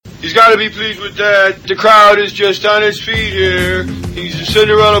He's got to be pleased with that. The crowd is just on its feet here. He's a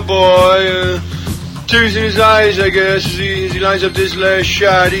Cinderella boy. Tears in his eyes, I guess, as he lines up this last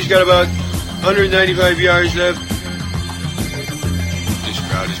shot. He's got about 195 yards left. This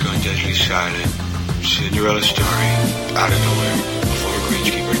crowd is going deadly silent. Cinderella story, out of nowhere, before a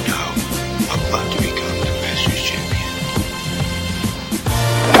greenskeeper now, about to become the Masters champion.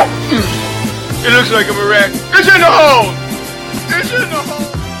 It looks like a wreck. It's in the hole! It's in the hole!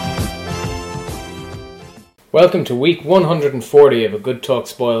 Welcome to week 140 of a Good Talk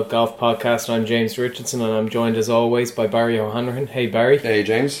Spoiled Golf podcast. I'm James Richardson and I'm joined as always by Barry O'Hanrahan. Hey Barry. Hey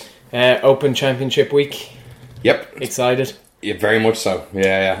James. Open Championship week. Yep. Excited? Yeah, very much so.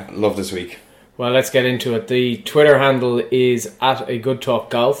 Yeah. Love this week. Well, let's get into it. The Twitter handle is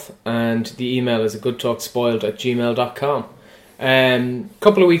 @agoodtalkgolf and the email is agoodtalkspoiled@gmail.com.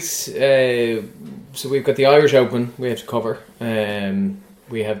 Couple of weeks, so we've got the Irish Open we have to cover.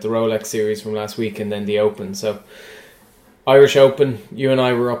 We have the Rolex series from last week and then the Open. So, Irish Open, you and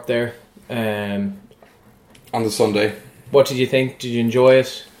I were up there. On the Sunday. What did you think? Did you enjoy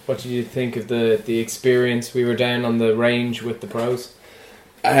it? What did you think of the experience? We were down on the range with the pros.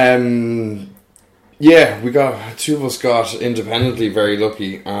 Yeah, two of us got independently very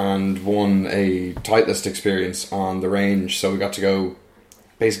lucky and won a Titleist experience on the range. So we got to go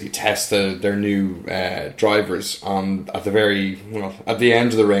basically test their new drivers at the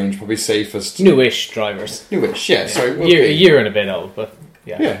end of the range, probably safest. Newish drivers. Newish, yeah. Sorry, a year and a bit old, but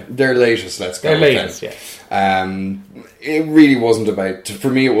yeah. Yeah, their latest. Let's go. Their latest, yeah. It really wasn't about. For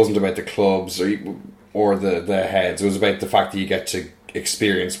me, it wasn't about the clubs or the heads. It was about the fact that you get to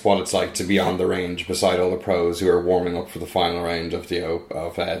experience what it's like to be on the range beside all the pros who are warming up for the final round of the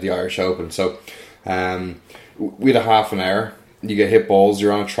Irish Open. So, we had a half an hour. You get hit balls.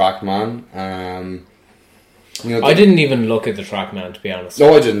 You're on a TrackMan. I didn't even look at the TrackMan, to be honest.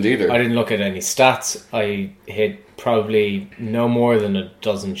 No, I didn't either. I didn't look at any stats. I hit probably no more than a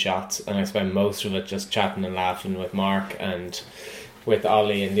dozen shots, and I spent most of it just chatting and laughing with Mark and with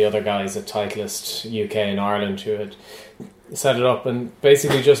Ollie and the other guys at Titleist UK and Ireland who had set it up, and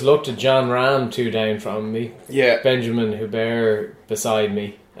basically just looked at John Rahm 2 down from me. Yeah. Benjamin Hubert beside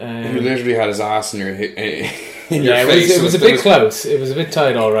me. He literally had his ass in your face. It was a bit close. It was a bit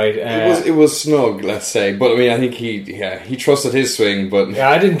tight, all right. It was snug, let's say. But I mean, I think he trusted his swing. But yeah,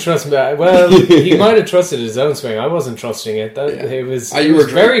 I didn't trust me. Well, he might have trusted his own swing. I wasn't trusting it. It was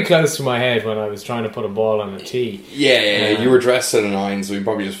very close to my head when I was trying to put a ball on a tee. Yeah. You were dressed in a 9, so we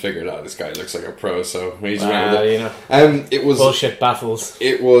probably just figured out this guy looks like a pro. So we just went with it. It was bullshit baffles.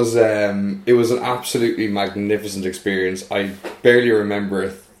 It was an absolutely magnificent experience. I barely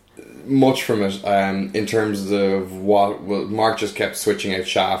remember much from it in terms of Mark just kept switching out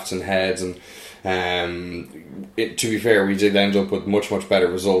shafts and heads, and to be fair, we did end up with much better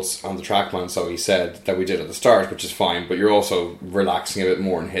results on the TrackMan, so he said, that we did at the start, which is fine, but you're also relaxing a bit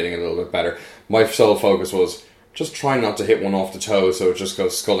more and hitting a little bit better. My sole focus was just try not to hit one off the toe so it just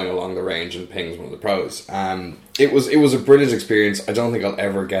goes sculling along the range and pings one of the pros. It was a brilliant experience. I don't think I'll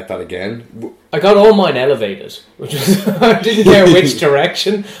ever get that again. I got all mine elevated, which was I didn't care which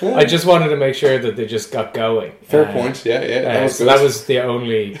direction. Yeah. I just wanted to make sure that they just got going. Fair point. Yeah. That was the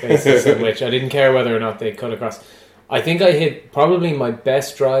only basis on which I didn't care whether or not they cut across. I think I hit probably my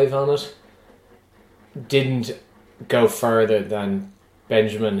best drive on it. Didn't go further than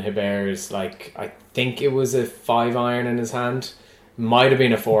Benjamin Hubert's, I think it was a 5-iron in his hand. Might have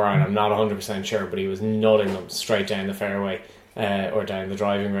been a 4-iron, I'm not 100% sure, but he was nutting them straight down the fairway or down the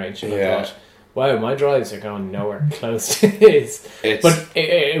driving range. And I thought, wow, my drives are going nowhere close to his. But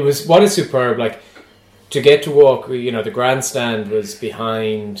it was, what is superb, to get to walk, the grandstand was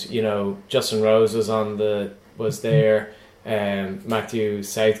behind, Justin Rose was there, Matthew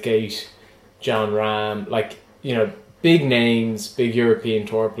Southgate, John Rahm, big names, big European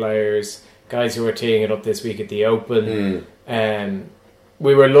Tour players, guys who were teeing it up this week at the Open.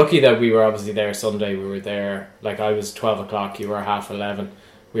 We were lucky that we were obviously there Sunday. We were there, I was 12 o'clock, you were 11:30.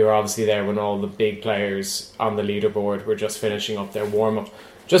 We were obviously there when all the big players on the leaderboard were just finishing up their warm-up.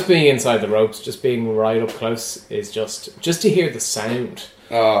 Just being inside the ropes, just being right up close is just to hear the sound.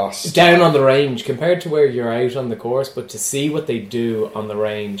 Oh, down on the range compared to where you're out on the course, but to see what they do on the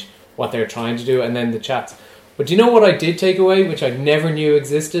range, what they're trying to do, and then the chats. But do you know what I did take away, which I never knew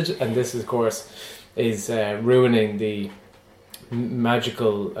existed? And this, of course, is ruining the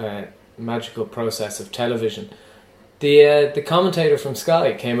magical process of television. The commentator from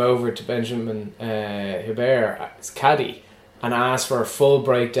Sky came over to Benjamin Hubert's caddy and asked for a full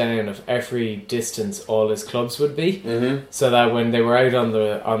breakdown of every distance all his clubs would be, so that when they were out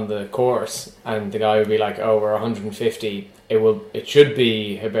on the course and the guy would be like, oh, we're 150 it should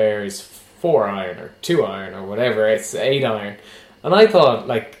be Hebert's 4-iron or 2-iron or whatever. It's 8-iron, and I thought,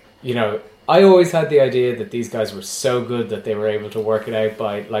 like, you know, I always had the idea that these guys were so good that they were able to work it out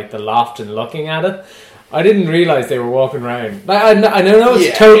by like the loft and looking at it. I didn't realise they were walking around. Like, I know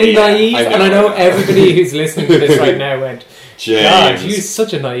it's totally naive, and I know everybody who's listening to this right now went, God, you're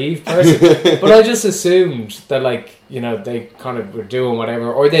such a naive person. But I just assumed that, like, you know, they kind of were doing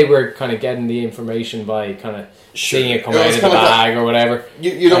whatever, or they were kind of getting the information by kind of seeing it come out of the bag or whatever.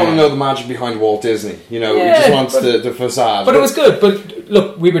 You don't want to know the magic behind Walt Disney. You know, you just want the facade. But it was good. But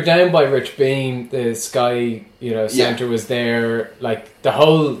look, we were down by Rich Beam. The Sky, you know, Centre was there. Like, the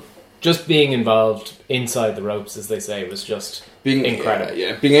whole... Just being involved inside the ropes, as they say, was just incredible.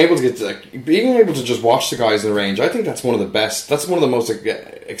 Being able to just watch the guys in the range, I think that's one of the best. That's one of the most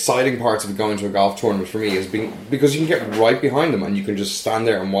exciting parts of going to a golf tournament for me, is because you can get right behind them and you can just stand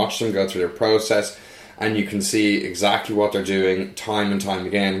there and watch them go through their process, and you can see exactly what they're doing time and time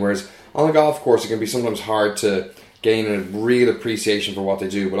again. Whereas on a golf course, it can be sometimes hard to gain a real appreciation for what they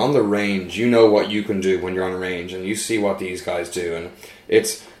do. But on the range, you know what you can do when you're on a range, and you see what these guys do, and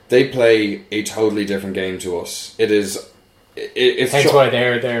they play a totally different game to us. It's why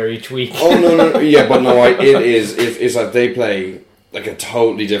they're there each week. Oh no, yeah, but no, it is. It's like they play like a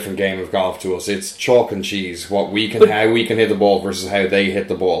totally different game of golf to us. It's chalk and cheese. How we can hit the ball versus how they hit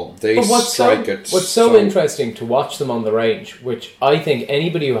the ball. What's so interesting to watch them on the range, which I think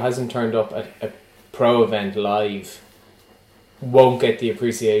anybody who hasn't turned up at a pro event live won't get the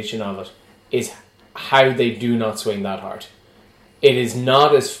appreciation of it, is how they do not swing that hard. It is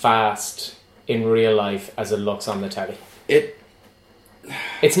not as fast in real life as it looks on the telly.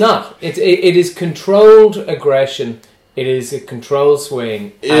 It's not. It is controlled aggression. It is a controlled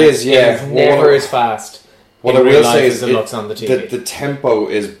swing. It is never as fast in real life as it looks on the TV. The tempo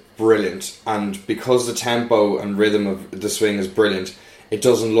is brilliant, and because the tempo and rhythm of the swing is brilliant, it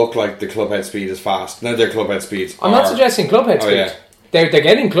doesn't look like the clubhead speed is fast. Now their clubhead speeds. I'm not suggesting clubhead speed. Yeah. They're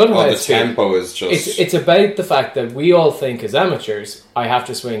getting clubhead speed. The tempo is just... It's about the fact that we all think as amateurs, I have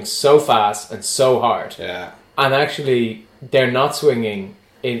to swing so fast and so hard. Yeah. And actually, they're not swinging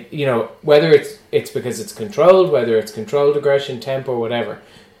in, you know, whether it's because it's controlled, whether it's controlled aggression, tempo, whatever.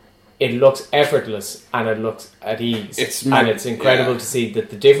 It looks effortless and it looks at ease. It's incredible to see that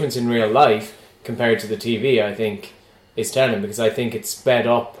the difference in real life compared to the TV, I think, is telling, because I think it's sped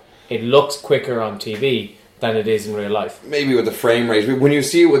up. It looks quicker on TV than it is in real life. Maybe with the frame rate. When you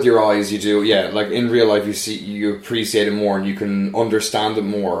see it with your eyes, you do, like in real life, you appreciate it more and you can understand it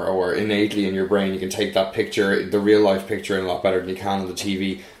more, or innately in your brain, you can take that picture, the real life picture, in a lot better than you can on the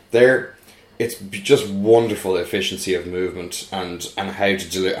TV. It's just wonderful efficiency of movement and how to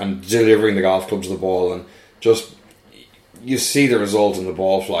delivering the golf club to the ball, and just, you see the result in the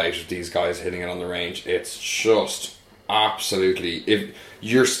ball flight of these guys hitting it on the range. It's just absolutely, if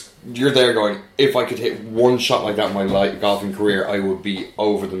you're there going, if I could hit one shot like that in my golfing career, I would be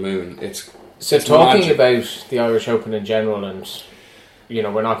over the moon. It's talking magic. About the Irish Open in general, and you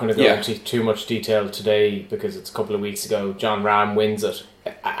know, we're not going to go into too much detail today because it's a couple of weeks ago. Jon Rahm wins it.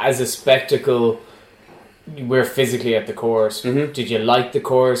 As a spectacle, we're physically at the course. Mm-hmm. Did you like the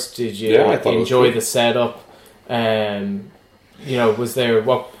course? Did you enjoy the setup? You know, was there,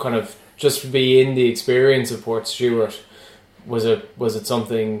 what kind of, just to be in the experience of Portstewart, was it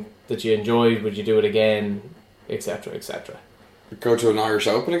something that you enjoyed? Would you do it again, etc., etc.? Go to an Irish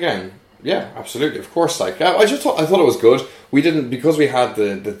Open again? Yeah, absolutely, of course. Like, I thought it was good. We didn't, because we had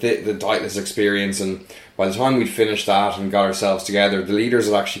the Titleist experience, and by the time we'd finished that and got ourselves together, the leaders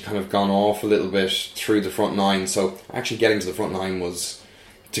had actually kind of gone off a little bit through the front nine. So actually getting to the front nine was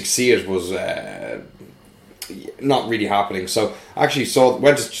not really happening. So actually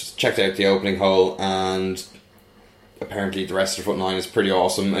went to checked out the opening hole, and apparently the rest of the front nine is pretty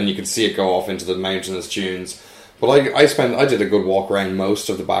awesome, and you can see it go off into the mountainous dunes. But I did a good walk around most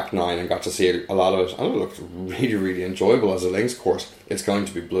of the back nine and got to see a lot of it, and it looked really, really enjoyable as a links course. It's going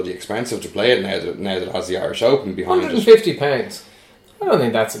to be bloody expensive to play it now that it has the Irish Open behind it. £150. I don't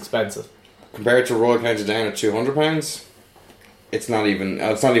think that's expensive. Compared to Royal County Down at £200, it's not even in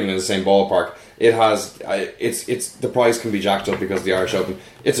the same ballpark. It has it's the price can be jacked up because of the Irish Open.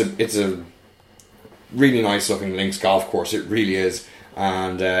 It's a really nice looking links golf course. It really is,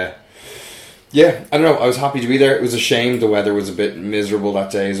 and. Yeah, I don't know. I was happy to be there. It was a shame the weather was a bit miserable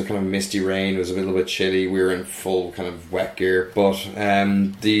that day. It was a kind of misty rain. It was a little bit chilly. We were in full kind of wet gear, but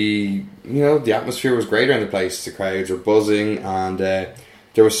the atmosphere was great around the place. The crowds were buzzing, and there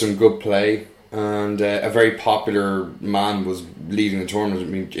was some good play. And a very popular man was leading the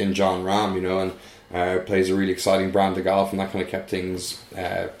tournament in Jon Rahm, and plays a really exciting brand of golf, and that kind of kept things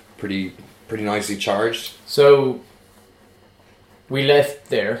pretty nicely charged. So, we left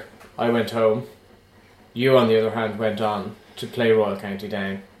there. I went home. You, on the other hand, went on to play Royal County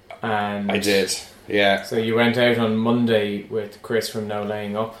Down. And I did, yeah. So you went out on Monday with Chris from No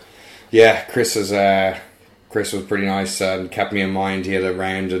Laying Up. Yeah, Chris was pretty nice and kept me in mind. He had a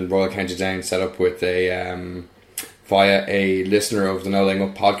round in Royal County Down set up with via a listener of the No Laying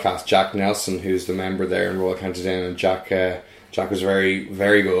Up podcast, Jack Nelson, who's the member there in Royal County Down, and Jack was very,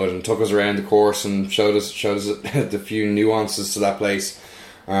 very good and took us around the course and showed us the few nuances to that place.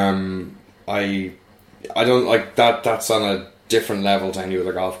 I don't like that. That's on a different level to any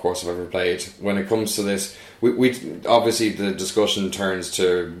other golf course I've ever played. When it comes to this, we obviously the discussion turns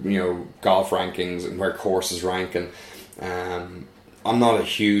to golf rankings and where courses rank, and I'm not a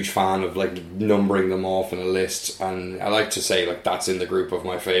huge fan of like numbering them off in a list, and I like to say like that's in the group of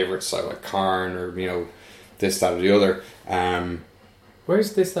my favourites. So like Carn or this, that, or the other.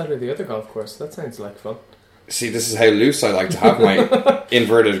 Where's this, that, or the other golf course? That sounds like fun. See, this is how loose I like to have my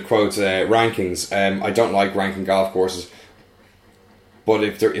inverted quote rankings. I don't like ranking golf courses, but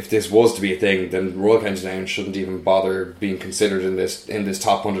if this was to be a thing, then Royal County Down shouldn't even bother being considered in this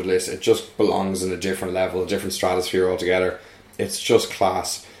top 100 list. It just belongs in a different level, a different stratosphere altogether. It's just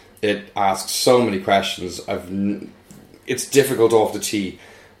class. It asks so many questions. It's difficult off the tee,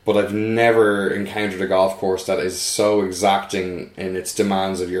 but I've never encountered a golf course that is so exacting in its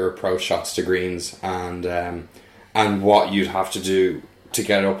demands of your approach shots to greens and what you'd have to do to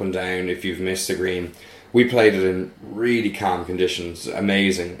get up and down if you've missed a green. We played it in really calm conditions.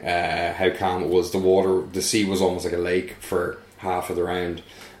 Amazing how calm it was. The sea was almost like a lake for half of the round.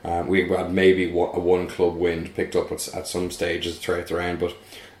 We had maybe a one club wind picked up at some stages throughout the round, but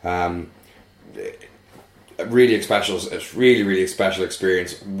really special. It's really special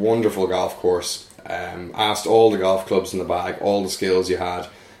experience. Wonderful golf course. Asked all the golf clubs in the bag, all the skills you had,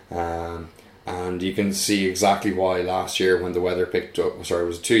 and you can see exactly why last year when the weather picked up. Sorry, it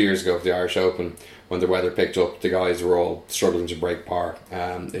was 2 years ago for the Irish Open. When the weather picked up, the guys were all struggling to break par.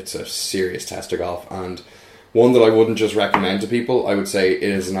 It's a serious test of golf, and one that I wouldn't just recommend to people. I would say it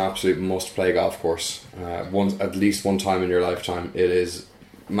is an absolute must-play golf course. At least one time in your lifetime. It is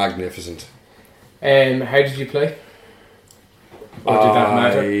magnificent. How did you play? Or did that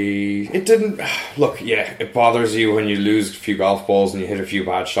matter? It didn't. Look, yeah, it bothers you when you lose a few golf balls and you hit a few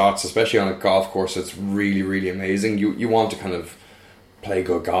bad shots, especially on a golf course that's really, really amazing. You want to kind of play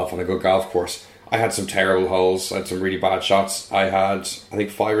good golf on a good golf course. I had some terrible holes. I had some really bad shots. I had, I think,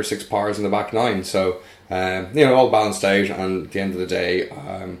 5 or 6 pars in the back 9. So, all balanced out. And at the end of the day,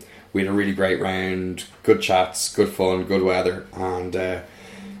 we had a really great round. Good chats, good fun, good weather. And,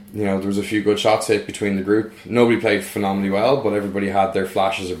 there was a few good shots hit between the group. Nobody played phenomenally well, but everybody had their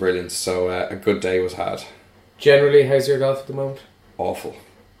flashes of brilliance. So, a good day was had. Generally, how's your golf at the moment? Awful.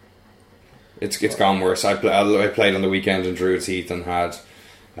 It's gone worse. I played on the weekend in Druids Heath and had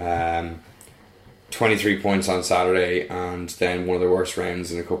 23 points on Saturday, and then one of the worst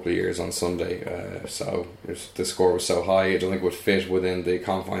rounds in a couple of years on Sunday. So the score was so high, I don't think it would fit within the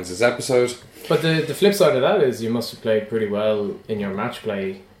confines of this episode. But the flip side of that is you must have played pretty well in your match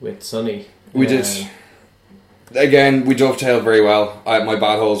play with Sonny. We did. Again, we dovetailed very well. My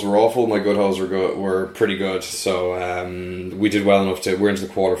bad holes were awful. My good holes were pretty good. So we did well enough we're into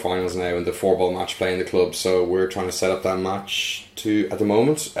the quarterfinals now in the 4-ball match play in the club. So we're trying to set up that match at the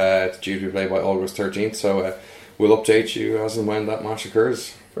moment. It's due to be played by August 13th. So we'll update you as and when that match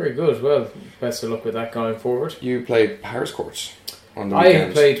occurs. Very good. Well, best of luck with that going forward. You played Paris Courts on the weekend. I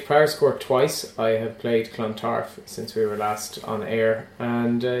have played Paris Court twice. I have played Clontarf since we were last on air.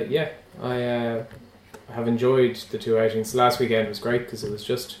 And I have enjoyed the 2 outings. Last weekend was great because it was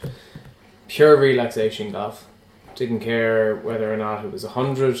just pure relaxation golf. Didn't care whether or not it was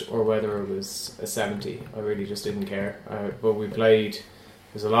 100 or whether it was a 70. I really just didn't care. But we played. It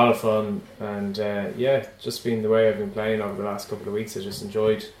was a lot of fun, and just being the way I've been playing over the last couple of weeks, I just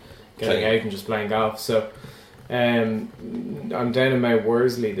enjoyed getting out and just playing golf. So I'm down in Mount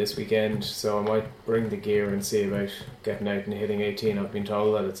Worsley this weekend, so I might bring the gear and see about getting out and hitting 18. I've been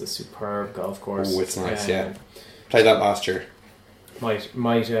told that it's a superb golf course. Oh, it's nice, yeah. Played that last year.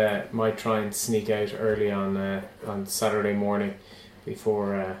 Might try and sneak out early on Saturday morning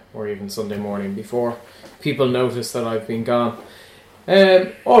before, or even Sunday morning before people notice that I've been gone.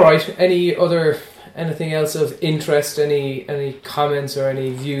 All right. Anything else of interest? Any comments or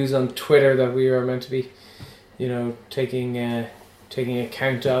any views on Twitter that we are meant to be, taking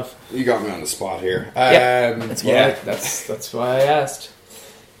account of? You got me on the spot here. That's why I asked.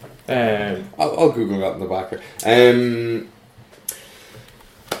 I'll Google that in the background.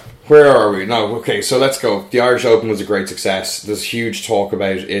 Where are we? No, okay, so let's go. The Irish Open was a great success. There's huge talk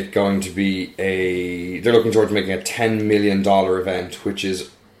about it going to be they're looking towards making a $10 million event, which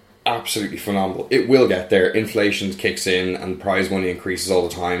is absolutely phenomenal. It will get there. Inflation kicks in and prize money increases all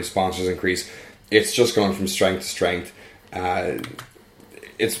the time. Sponsors increase. It's just going from strength to strength.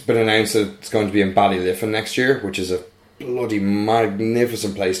 It's been announced that it's going to be in Ballyliffin next year, which is a bloody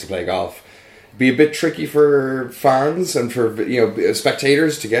magnificent place to play golf. Be a bit tricky for fans and for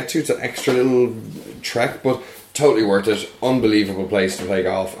spectators to get to. It's an extra little trek, but totally worth it. Unbelievable place to play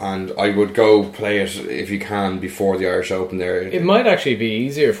golf, and I would go play it if you can before the Irish Open there. It might actually be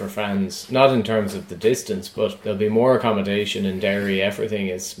easier for fans, not in terms of the distance, but there'll be more accommodation in Derry. Everything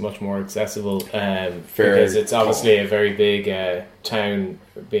is much more accessible because it's obviously a very big town,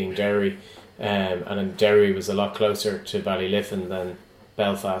 being Derry, and Derry was a lot closer to Ballyliffin than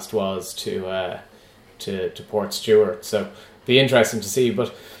Belfast was to Port Stewart, so be interesting to see.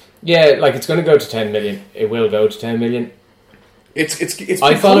 But yeah, like, it's going to go to 10 million. It will go to 10 million. It's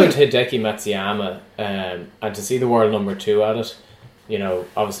I followed Hideki Matsuyama, and to see the world number 2 at it,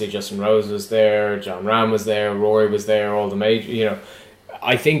 obviously Justin Rose was there, John Ram was there, Rory was there, all the major.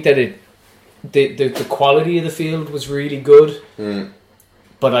 I think that the quality of the field was really good,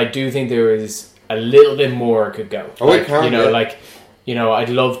 but I do think there is a little bit more could go. I'd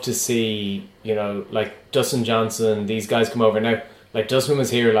love to see, like Dustin Johnson, these guys come over. Now, like, Dustin was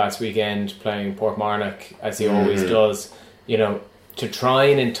here last weekend playing Portmarnock, as he always does, to try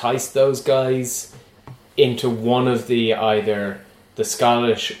and entice those guys into one of either the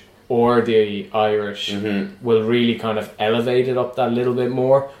Scottish or the Irish will really kind of elevate it up that little bit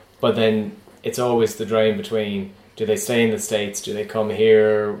more. But then it's always the drain between, do they stay in the States, do they come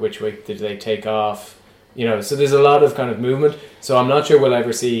here, which week do they take off? So there's a lot of kind of movement. So I'm not sure we'll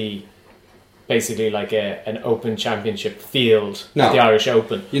ever see basically like an Open Championship field at the Irish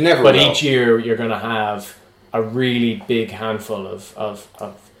Open. You never But will. each year you're going to have a really big handful of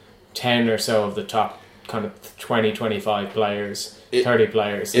 10 or so of the top kind of 20, 25 players, 30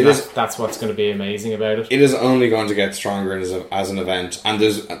 players. And that's what's going to be amazing about it. It is only going to get stronger as an event, and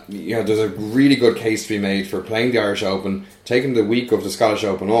there's a really good case to be made for playing the Irish Open, taking the week of the Scottish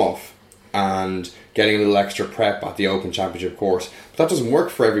Open off, and getting a little extra prep at the Open Championship course. But that doesn't work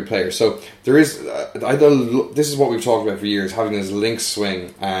for every player. So there is, this is what we've talked about for years, having this links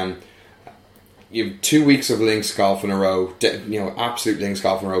swing. You have 2 weeks of links golf in a row, absolute links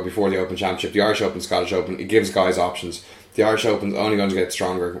golf in a row before the Open Championship, the Irish Open, Scottish Open. It gives guys options. The Irish Open's only going to get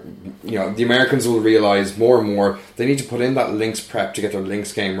stronger. The Americans will realise more and more they need to put in that links prep to get their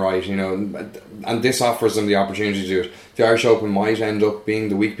links game right, and this offers them the opportunity to do it. The Irish Open might end up being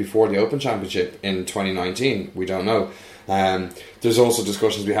the week before the Open Championship in 2019. We don't know. There's also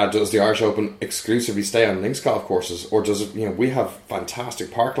discussions we had, does the Irish Open exclusively stay on links golf courses, or does it, we have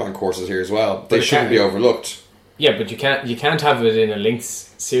fantastic parkline courses here as well. They shouldn't be overlooked. Yeah, but you can't have it in a links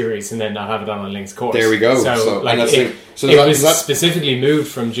series and then not have it on a links course. There we go. It was specifically moved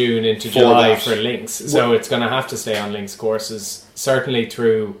from June into July for links, so it's going to have to stay on links courses certainly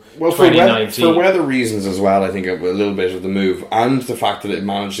through 2019. For weather reasons as well, I think a little bit of the move, and the fact that it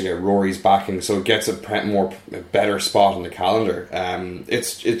managed to get Rory's backing, so it gets a better spot on the calendar.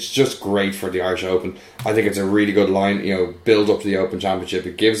 It's just great for the Irish Open. I think it's a really good line, build up to the Open Championship.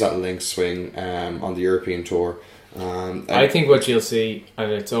 It gives that links swing on the European Tour. I think what you'll see,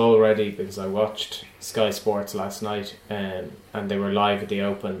 and it's already, because I watched Sky Sports last night, and they were live at the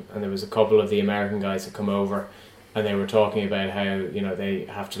Open, and there was a couple of the American guys that come over, and they were talking about how they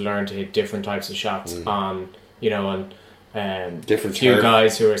have to learn to hit different types of shots on different few turf.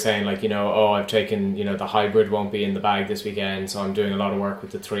 Guys who are saying I've taken the hybrid won't be in the bag this weekend, so I'm doing a lot of work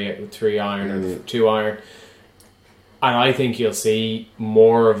with the three iron or 2 iron, and I think you'll see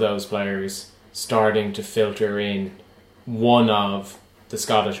more of those players starting to filter in one of the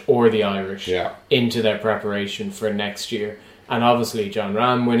Scottish or the Irish into their preparation for next year. And obviously John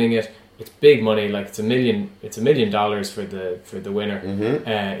Ram winning it, it's big money. Like, it's $1 million for the winner.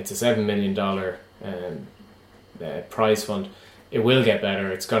 It's a $7 million prize fund. It will get better.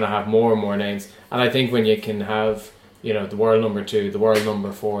 It's going to have more and more names. And I think when you can have the world number 2, the world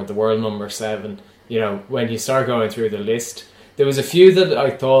number 4, the world number 7, when you start going through the list, there was a few that I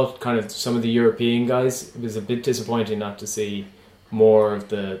thought kind of some of the European guys, it was a bit disappointing not to see more of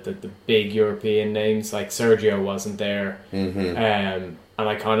the big European names. Like Sergio wasn't there, and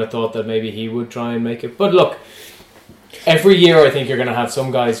I kind of thought that maybe he would try and make it. But look, every year I think you're going to have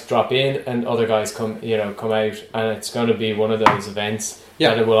some guys drop in and other guys come out, and it's going to be one of those events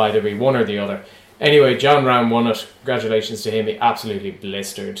that it will either be one or the other. Anyway, John Ram won it. Congratulations to him. He absolutely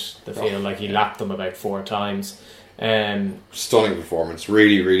blistered the field. Like, he lapped them about 4 times. Stunning performance,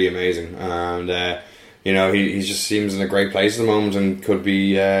 really, really amazing, and he just seems in a great place at the moment, and could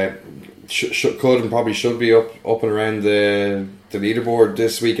be could and probably should be up and around the leaderboard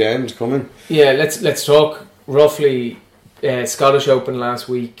this weekend coming. Yeah, let's talk roughly. Scottish Open last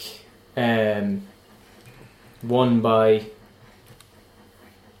week, won by.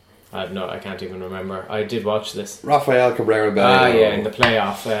 I can't even remember. I did watch this. Rafael Cabrera Bello. Yeah, in the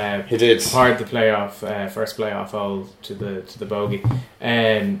playoff. He did. Hard the playoff, first playoff hole to the bogey.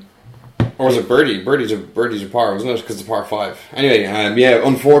 Or was it birdie? Birdie's a par, wasn't it? Because it's a par 5. Anyway,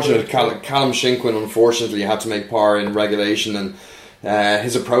 unfortunate. Callum Shinkwin unfortunately had to make par in regulation, and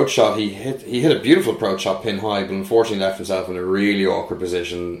his approach shot, he hit a beautiful approach shot pin high, but unfortunately left himself in a really awkward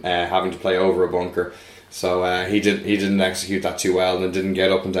position, having to play over a bunker. So he didn't execute that too well, and didn't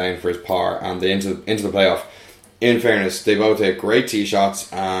get up and down for his par, and they into the playoff. In fairness, they both hit great tee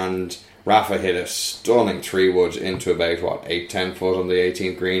shots, and Rafa hit a stunning 3-wood into about 8-10 foot on the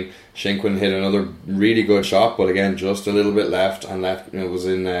 18th green. Shinkwin hit another really good shot, but again just a little bit left, and was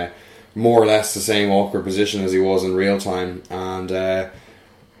in more or less the same awkward position as he was in real time, and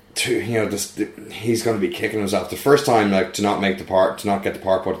he's going to be kicking himself. The first time to not get the par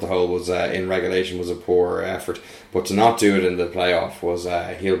putt at the hole was in regulation was a poor effort, but to not do it in the playoff was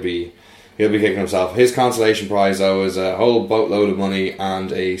he'll be kicking himself. His consolation prize though is a whole boatload of money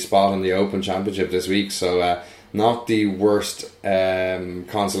and a spot in the Open Championship this week, so not the worst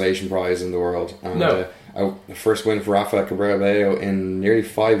consolation prize in the world. And, no. The first win for Rafa Cabrera Bello in nearly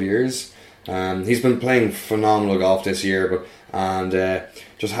 5 years. He's been playing phenomenal golf this year, and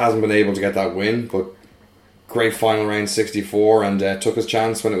just hasn't been able to get that win. But great final round 64, and took his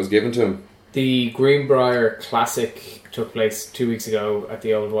chance when it was given to him. The Greenbrier Classic took place 2 weeks ago at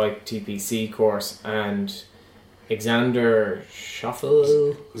the Old White TPC course, and Xander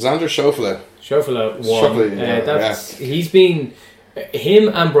Schauffele won. He's been, him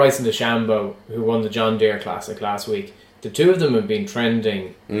and Bryson DeChambeau, who won the John Deere Classic last week. The two of them have been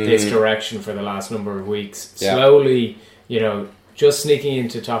trending this direction for the last number of weeks. Yeah. Slowly, just sneaking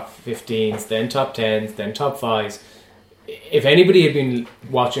into top 15s, then top 10s, then top 5s. If anybody had been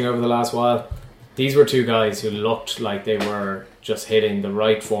watching over the last while, these were two guys who looked like they were just hitting the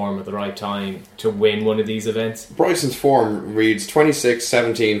right form at the right time to win one of these events. Bryson's form reads 26,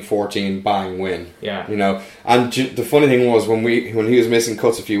 17, 14, bang, win. Yeah. And the funny thing was when he was missing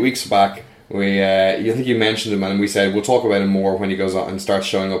cuts a few weeks back, I think you mentioned him, and we said we'll talk about him more when he goes on and starts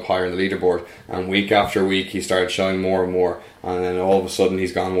showing up higher in the leaderboard. And week after week, he started showing more and more, and then all of a sudden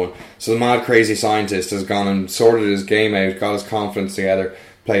he's gone one. So the mad crazy scientist has gone and sorted his game out, got his confidence together,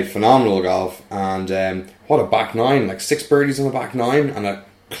 played phenomenal golf, and what a back nine, 6 birdies on the back nine, and a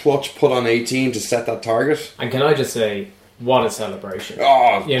clutch put on 18 to set that target. And can I just say, what a celebration!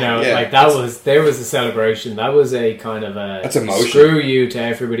 Oh, there was a celebration. That was a kind of a that's emotion. Screw you to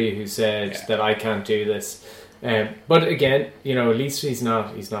everybody who said that I can't do this. But again, at least he's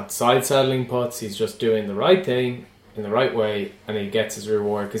not side saddling putts. He's just doing the right thing in the right way, and he gets his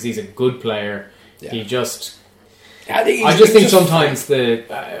reward because he's a good player. Yeah. He just. I just think sometimes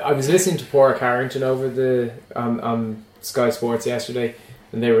I was listening to Porrick Harrington over on Sky Sports yesterday,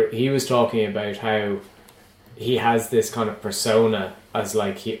 and he was talking about how he has this kind of persona as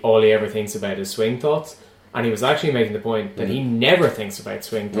all he ever thinks about is swing thoughts, and he was actually making the point that he never thinks about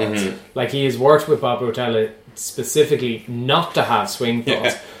swing thoughts. He has worked with Bob Rotella specifically not to have swing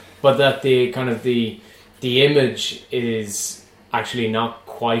thoughts, but that the kind of the image is actually not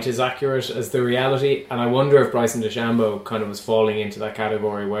quite as accurate as the reality. And I wonder if Bryson DeChambeau kind of was falling into that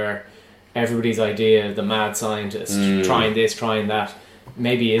category where everybody's idea, the mad scientist, trying this, trying that,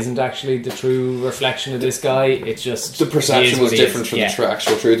 maybe isn't actually the true reflection of this guy. It's just the perception was different from the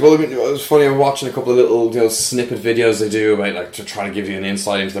actual truth. Well, I mean, it was funny. I'm watching a couple of little snippet videos they do about to try to give you an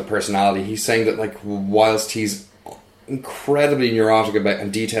insight into their personality. He's saying that whilst he's incredibly neurotic about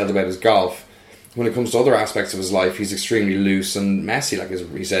and detailed about his golf, when it comes to other aspects of his life, he's extremely loose and messy.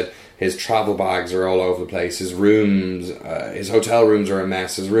 He said, his travel bags are all over the place. His rooms, his hotel rooms are a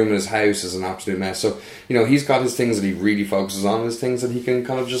mess. His room in his house is an absolute mess. So, he's got his things that he really focuses on, his things that he can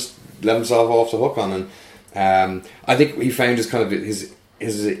kind of just let himself off the hook on. And I think he found his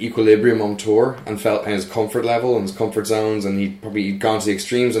equilibrium on tour and felt his comfort level and his comfort zones. And he'd gone to the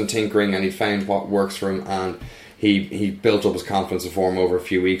extremes on tinkering, and he found what works for him. And he built up his confidence and form over a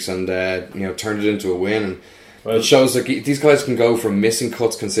few weeks, and turned it into a win. And it shows that these guys can go from missing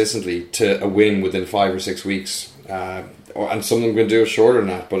cuts consistently to a win within 5 or 6 weeks, and some of them can do it shorter than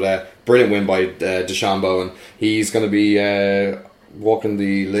that. But brilliant win by DeChambeau, and he's going to be walking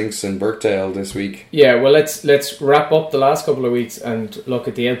the links in Birkdale this week. Yeah, well, let's wrap up the last couple of weeks and look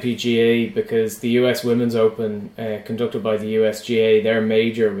at the LPGA, because the US Women's Open, conducted by the USGA, their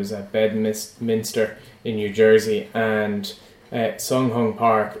major was at Bedminster in New Jersey, and Sung Hung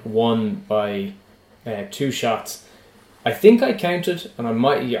Park won by 2 shots. I think I counted, and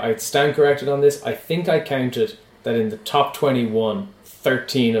I'd stand corrected on this, I think I counted that in the top 21,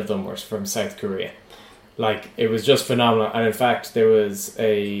 13 of them were from South Korea. Like, it was just phenomenal. And in fact, there was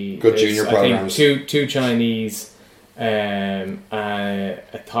good junior programs. I think two Chinese, a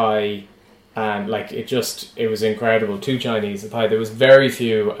Thai, and like it was incredible. 2 Chinese, a Thai. There was very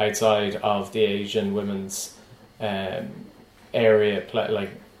few outside of the Asian women's area, like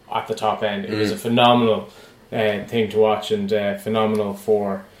at the top end. It was a phenomenal thing to watch, and phenomenal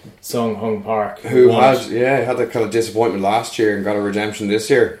for Sung Hung Park, who had that kind of disappointment last year and got a redemption this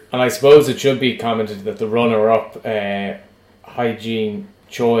year. And I suppose it should be commented that the runner-up, Hae-Jean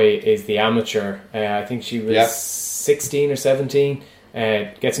Choi, is the amateur. I think she was 16 or 17.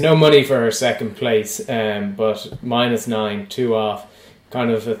 Gets no money for her second place, but -9, 2 off. Kind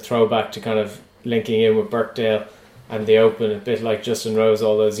of a throwback to kind of linking in with Birkdale and the Open, a bit like Justin Rose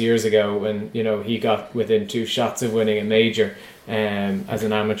all those years ago when, you know, he got within 2 shots of winning a major as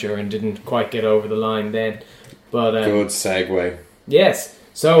an amateur and didn't quite get over the line then. But good segue. Yes,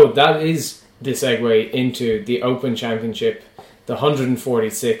 so that is the segue into the Open Championship. The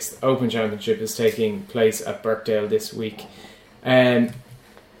 146th Open Championship is taking place at Birkdale this week. I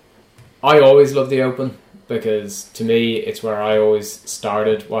always love the Open, because to me it's where I always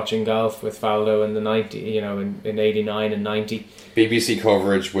started watching golf with Faldo in the 90, in 89 and 90. BBC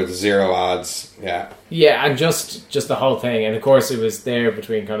coverage with 0 ads, Yeah, and just the whole thing. And of course it was there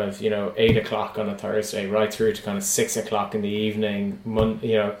between kind of, 8 o'clock on a Thursday right through to kind of 6 o'clock in the evening,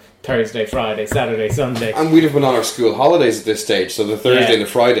 Thursday, Friday, Saturday, Sunday. And we'd have been on our school holidays at this stage, so the Thursday and the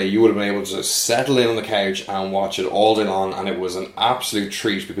Friday you would have been able to settle in on the couch and watch it all day long, and it was an absolute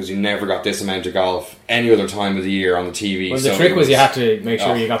treat because you never got this amount of golf any other time of the year on the TV. Well, the trick was you had to make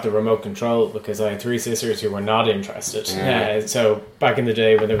sure you got the remote control, because I had 3 sisters who were not interested. So back in the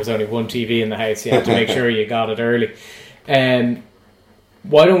day when there was only one TV in the house, you had to make sure you got it early.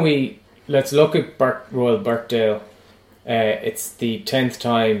 Why don't let's look at Royal Birkdale. It's the 10th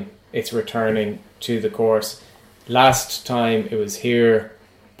time it's returning to the course. Last time it was here,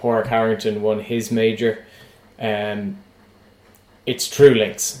 Padraig Harrington won his major. It's true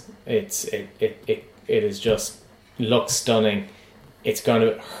links. It is just looks stunning. It's going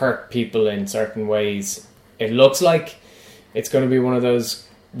to hurt people in certain ways. It looks like it's going to be one of those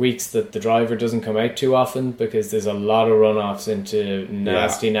weeks that the driver doesn't come out too often, because there's a lot of runoffs into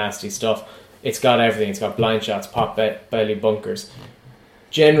nasty stuff. It's got everything. It's got blind shots, pop belly bunkers.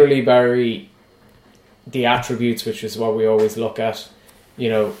 Generally, Barry, the attributes, which is what we always look at,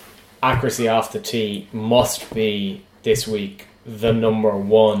 accuracy off the tee must be this week the number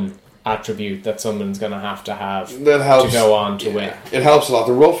one attribute that someone's going to have that helps, to go on to win. It helps a lot.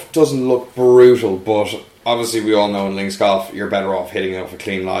 The rough doesn't look brutal, but obviously we all know in links golf you're better off hitting it off a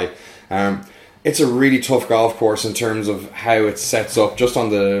clean lie. It's a really tough golf course in terms of how it sets up, just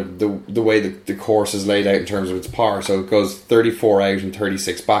on the way the course is laid out in terms of its par. So it goes 34 out and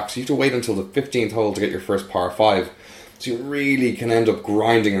 36 back, so you have to wait until the 15th hole to get your first par 5. So you really can end up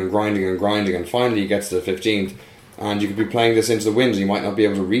grinding, and finally you get to the 15th, and you could be playing this into the wind, you might not be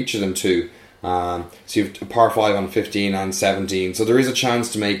able to reach it in 2. So you have a par 5 on 15 and 17, so there is a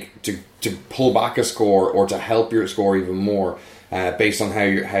chance to pull back a score, or to help your score even more, based on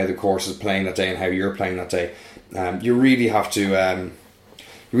how the course is playing that day and how you're playing that day. You really have to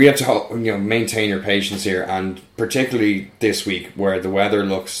maintain your patience here, and particularly this week where the weather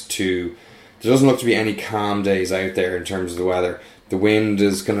there doesn't look to be any calm days out there in terms of the weather. The wind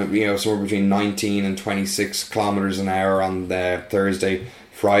is going to be somewhere between 19 and 26 kilometers an hour on the Thursday.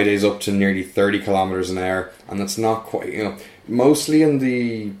 Friday's up to nearly 30 kilometers an hour, and that's not quite, mostly in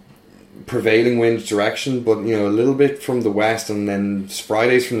the prevailing wind direction, but a little bit from the west, and then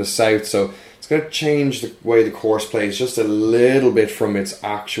Friday's from the south, so it's going to change the way the course plays just a little bit from its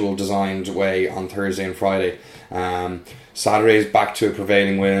actual designed way on Thursday and Friday. Saturday's back to a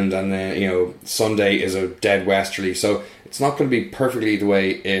prevailing wind, and then Sunday is a dead westerly, so it's not going to be perfectly the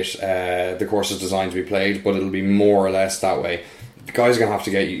way the course is designed to be played, but it'll be more or less that way. The guys are going to have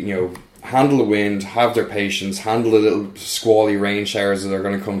to get handle the wind, have their patience, handle the little squally rain showers that are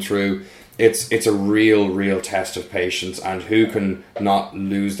going to come through. It's a real test of patience, and who can not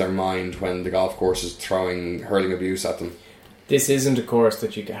lose their mind when the golf course is hurling abuse at them. This isn't a course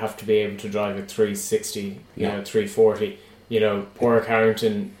that you have to be able to drive at 360, 340. Padraig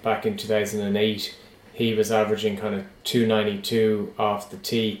Harrington back in 2008, he was averaging kind of 292 off the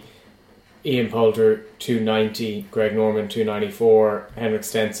tee. Ian Poulter 290, Greg Norman 294, Henrik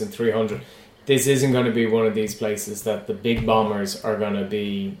Stenson 300. This isn't going to be one of these places that the big bombers are going to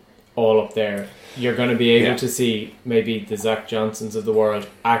be all up there. You're going to be able to see maybe the Zach Johnsons of the world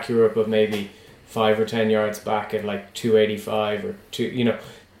accurate, but maybe 5 or 10 yards back at like 285 or 2. You know,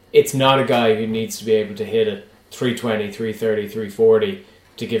 it's not a guy who needs to be able to hit it 320, 330, 340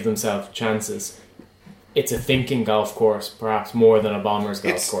 to give themselves chances. It's a thinking golf course, perhaps more than a bomber's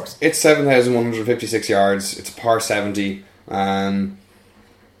golf course. It's 7,156 yards. It's a par 70.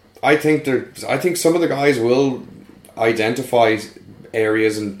 I think some of the guys will identify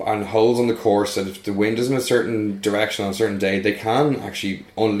areas and holes on the course that if the wind is in a certain direction on a certain day, they can actually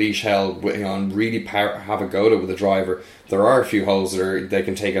unleash hell, and really have a go at it with the driver. There are a few holes that they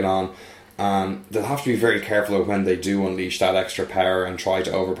can take it on. They'll have to be very careful of when they do unleash that extra power and try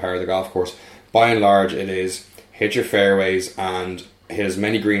to overpower the golf course. By and large, it is hit your fairways and hit as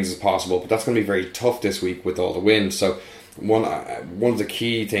many greens as possible, but that's going to be very tough this week with all the wind. So one of the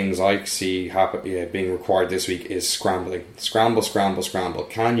key things I see being required this week is scrambling. Scramble.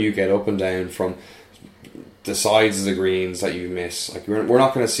 Can you get up and down from the sides of the greens that you miss? Like, we're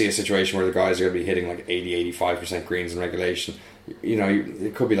not going to see a situation where the guys are going to be hitting like 80-85% greens in regulation. You know,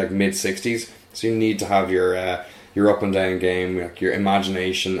 it could be like mid-60s. So you need to have your up and down game, like your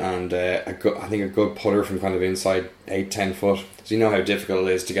imagination, and I think a good putter from kind of inside 8-10 foot. So you know how difficult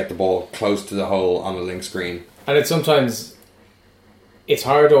it is to get the ball close to the hole on a links green. And it's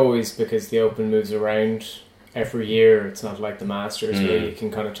hard always because the Open moves around every year. It's not like the Masters where you can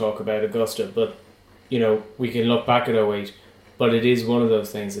kind of talk about Augusta, but you know, we can look back at 08, but it is one of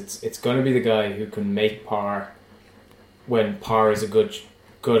those things. It's going to be the guy who can make par when par is a good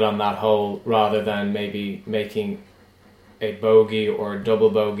on that hole, rather than maybe making a bogey or a double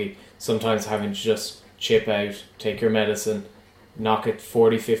bogey. Sometimes having to just chip out, take your medicine, knock it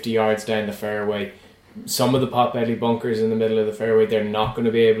 40-50 yards down the fairway. Some of the pot-belly bunkers in the middle of the fairway, they're not going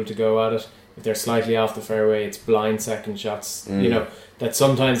to be able to go at it. If they're slightly off the fairway, it's blind second shots. You know, that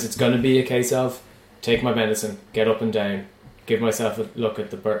sometimes it's going to be a case of take my medicine, get up and down, give myself a look at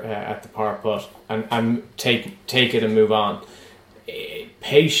the par putt, and take it and move on.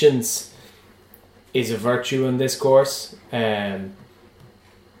 Patience is a virtue in this course.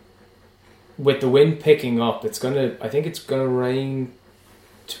 With the wind picking up, I think it's gonna rain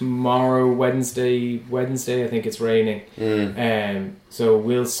tomorrow, Wednesday. I think it's raining. So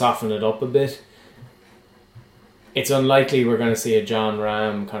we'll soften it up a bit. It's unlikely we're going to see a John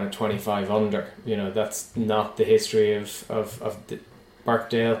Ram kind of 25 under. You know, that's not the history of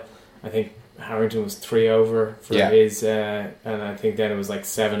Birkdale. I think Harrington was 3 over for his, and I think then it was like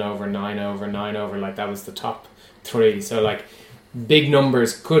 7 over, 9 over, 9 over. Like, that was the top 3. So like, big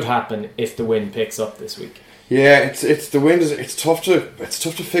numbers could happen if the wind picks up this week. Yeah, it's the wind. It's tough to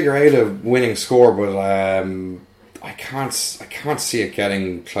figure out a winning score, but I can't see it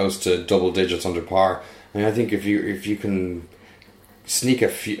getting close to double digits under par. I mean, I think if you can sneak a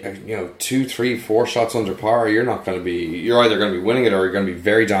few, 2, 3, 4 shots under par, you're either going to be winning it or you're going to be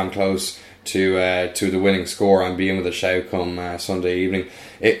very damn close to the winning score and be in with a shout come Sunday evening.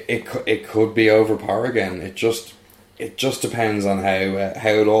 It could be over par again. It just depends on how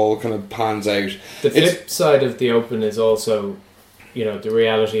it all kind of pans out. The flip side of the Open is also, the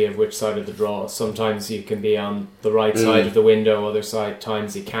reality of which side of the draw. Sometimes you can be on the right side of the window, other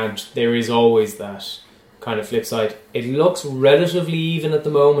times you can't. There is always that kind of flip side. It looks relatively even at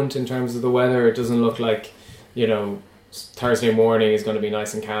the moment in terms of the weather. It doesn't look like, Thursday morning is going to be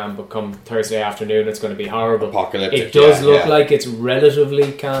nice and calm, but come Thursday afternoon it's going to be horrible. Apocalyptic. It does look like it's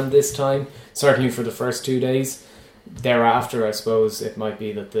relatively calm this time, certainly for the first 2 days. Thereafter, I suppose it might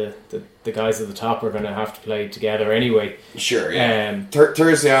be that the guys at the top are going to have to play together anyway. Sure, yeah.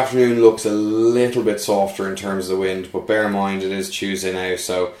 Thursday afternoon looks a little bit softer in terms of the wind, but bear in mind it is Tuesday now,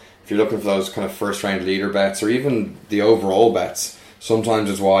 so if you're looking for those kind of first round leader bets or even the overall bets, sometimes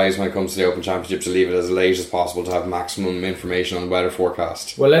it's wise when it comes to the Open Championship to leave it as late as possible to have maximum information on the weather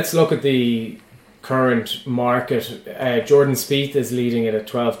forecast. Well, let's look at the current market. Jordan Spieth is leading it at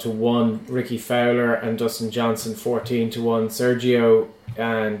 12-1. Ricky Fowler and Dustin Johnson 14-1. Sergio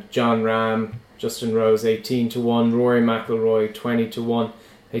and John Ram, Justin Rose 18-1. Rory McIlroy 20-1.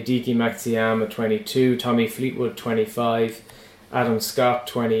 Hideki Matsuyama 22. Tommy Fleetwood 25. Adam Scott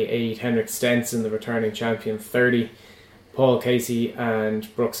 28. Henrik Stenson, the returning champion, 30. Paul Casey and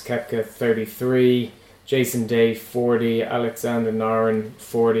Brooks Koepka 33. Jason Day 40. Alexander Noren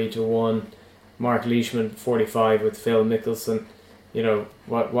 40-1. Mark Leishman 45 with Phil Mickelson.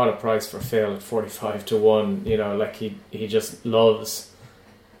 What a price for Phil at 45-1. Like he just loves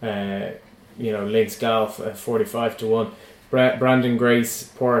Links Golf at 45-1. Brandon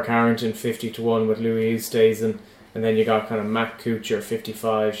Grace, Porrick Harrington 50-1 with Louis Oosthuizen, and then you got kind of Matt Kuchar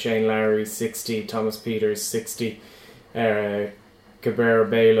 55, Shane Lowry 60, Thomas Peters 60, Cabrera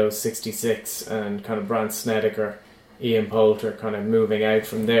Balo 66, and kind of Brandt Snedeker, Ian Poulter kind of moving out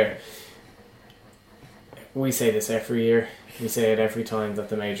from there. We say this every year. We say it every time that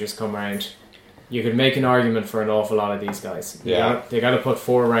the majors come around. You could make an argument for an awful lot of these guys. They got to put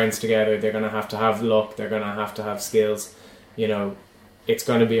 4 rounds together. They're going to have luck. They're going to have skills. It's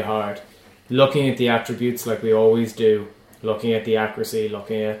going to be hard. Looking at the attributes like we always do, looking at the accuracy,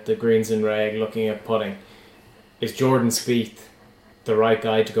 looking at the greens and reg, looking at putting, is Jordan Spieth the right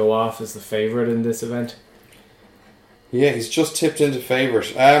guy to go off as the favourite in this event? Yeah, he's just tipped into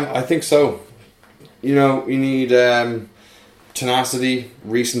favourite. I think so. You need tenacity,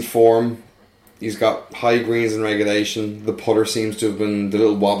 recent form. He's got high greens in regulation. The putter seems to have been, the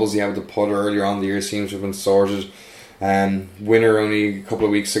little wobbles he had with the putter earlier on in the year seems to have been sorted. Winner only a couple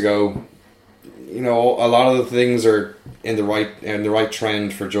of weeks ago. A lot of the things are in the right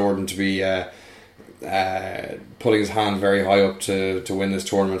trend for Jordan to be putting his hand very high up to win this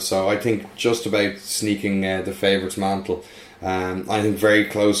tournament. So I think just about sneaking the favourites mantle. I think very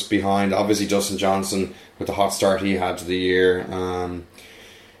close behind, obviously, Dustin Johnson with the hot start he had to the year.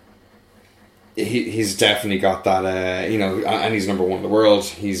 He's definitely got that, and he's number 1 in the world.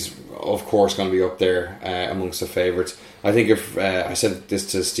 He's, of course, going to be up there amongst the favourites. I think if I said this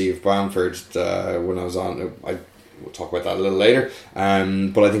to Steve Bamford when I was on, we'll talk about that a little later.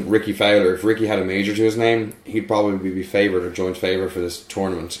 But I think Ricky Fowler, if Ricky had a major to his name, he'd probably be favourite or joint favourite for this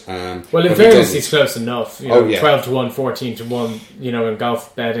tournament. Well, in fairness, he's close enough. 12-1, 14-1. In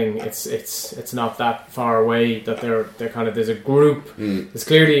golf betting, it's not that far away. That they're kind of, there's a group. There's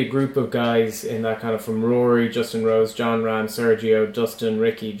clearly a group of guys in that kind of, from Rory, Justin Rose, John Ram, Sergio, Dustin,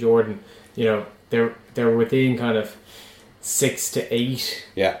 Ricky, Jordan. They're within kind of 6 to 8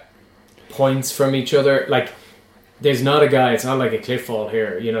 points from each other. Like, there's not a guy, it's not like a cliff fall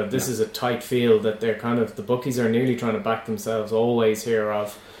here. This is a tight field that they're kind of, the bookies are nearly trying to back themselves always here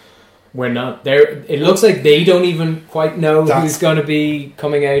of, we're not there. It looks like they don't even quite know who's going to be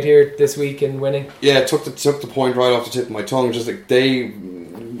coming out here this week and winning. Yeah, it took the point right off the tip of my tongue. Just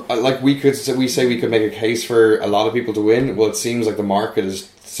like we say we could make a case for a lot of people to win. Well, it seems like the market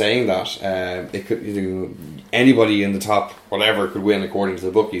is saying that it could, anybody in the top whatever could win according to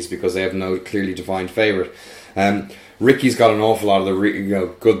the bookies because they have no clearly defined favourite. Ricky's got an awful lot of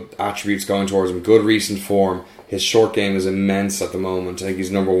the good attributes going towards him. Good recent form. His short game is immense at the moment. I think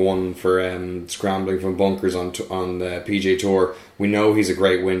he's number 1 for scrambling from bunkers on the PGA Tour. We know he's a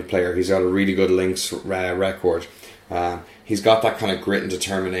great wind player. He's got a really good links record. He's got that kind of grit and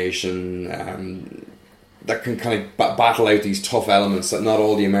determination that can kind of battle out these tough elements that not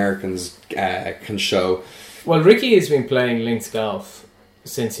all the Americans can show. Well, Ricky has been playing links golf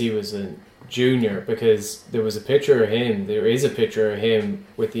since he was a junior, because there is a picture of him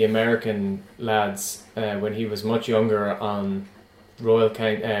with the American lads when he was much younger on Royal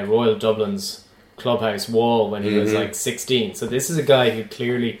Dublin's clubhouse wall when he was like 16. So this is a guy who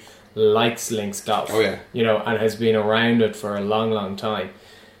clearly likes links golf. And has been around it for a long time.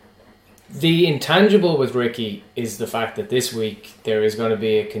 The intangible with Ricky is the fact that this week there is going to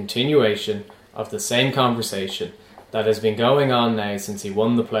be a continuation of the same conversation that has been going on now since he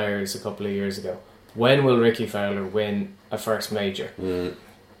won the Players a couple of years ago. When will Ricky Fowler win a first major?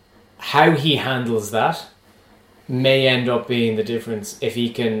 How he handles that may end up being the difference. If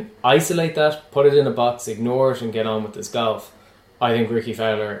he can isolate that, put it in a box, ignore it and get on with his golf, I think Ricky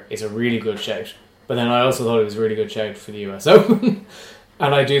Fowler is a really good shout. But then I also thought it was a really good shout for the US Open.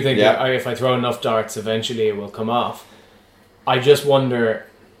 And I do think that if I throw enough darts, eventually it will come off. I just wonder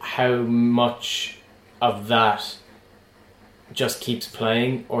how much of that just keeps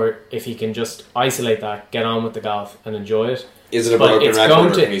playing, or if he can just isolate that, get on with the golf and enjoy it. Is it a broken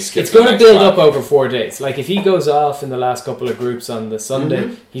record? It's going to build up over 4 days. Like, if he goes off in the last couple of groups on the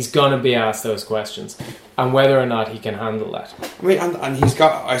Sunday, he's going to be asked those questions, and whether or not he can handle that. I mean, and he's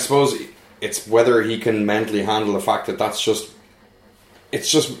got, I suppose it's whether he can mentally handle the fact that it's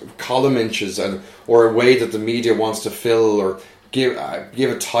just column inches or a way that the media wants to fill or give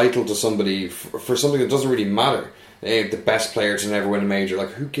a title to somebody for something that doesn't really matter. The best player to never win a major. Like,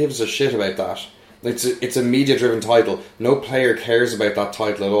 who gives a shit about that? It's a media driven title. No player cares about that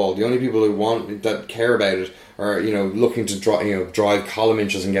title at all. The only people that care about it are looking to drive column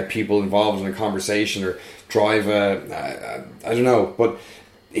inches and get people involved in a conversation or drive I don't know. But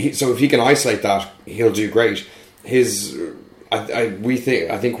so if he can isolate that, he'll do great. I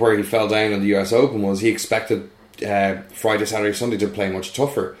think where he fell down in the US Open was he expected Friday, Saturday, Sunday to play much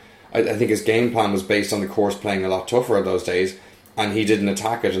tougher. I think his game plan was based on the course playing a lot tougher those days, and he didn't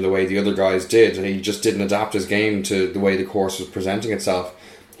attack it in the way the other guys did. He just didn't adapt his game to the way the course was presenting itself.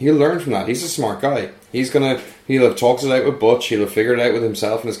 He'll learn from that. He's a smart guy. He'll have talked it out with Butch. He'll have figured it out with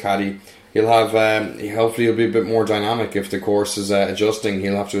himself and his caddy. He'll have hopefully he'll be a bit more dynamic if the course is adjusting.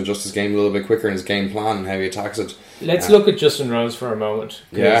 He'll have to adjust his game a little bit quicker in his game plan and how he attacks it. Let's look at Justin Rose for a moment.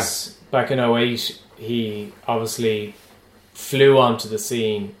 Because back in 2008, he obviously flew onto the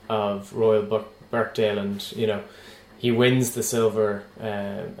scene of Royal Birkdale, and he wins the silver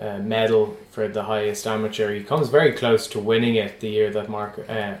medal for the highest amateur. He comes very close to winning it the year that Mark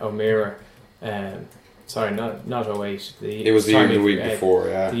O'Meara. Sorry, not 08. It was the year the week before,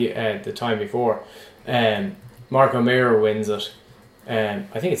 yeah. The time before. Mark O'Meara wins it.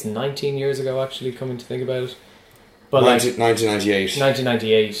 I think it's 19 years ago, actually, coming to think about it. But 1998.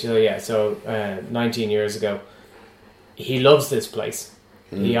 1998, so yeah, so 19 years ago. He loves this place.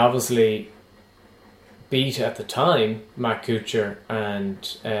 He obviously beat, at the time, Matt Kuchar and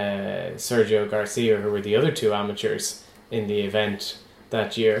Sergio Garcia, who were the other two amateurs in the event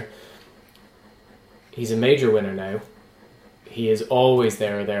that year. He's a major winner now. He is always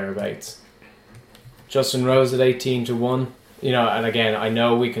there or thereabouts. Justin Rose at 18-1. And again, I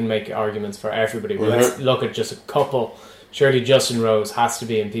know we can make arguments for everybody, but let's look at just a couple. Surely Justin Rose has to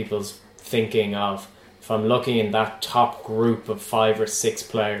be in people's thinking of, if I'm looking in that top group of 5 or 6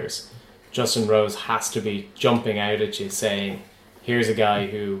 players, Justin Rose has to be jumping out at you saying, here's a guy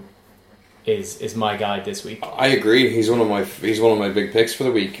who is my guy this week. I agree. He's one of my big picks for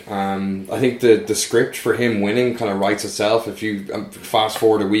the week. I think the script for him winning kind of writes itself. If you fast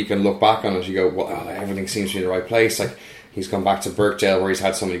forward a week and look back on it, you go, well, everything seems to be in the right place. Like, he's gone back to Birkdale where he's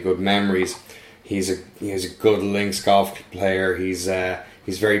had so many good memories. He's a good links golf player. He's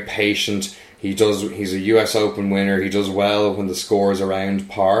very patient. He's a US Open winner. He does well when the score is around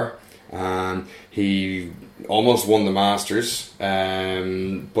par. He almost won the Masters,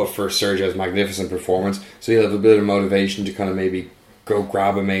 but for Sergio's magnificent performance, so he'll have a bit of motivation to kind of maybe go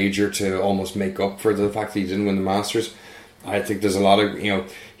grab a major to almost make up for the fact that he didn't win the Masters. I think there's a lot of,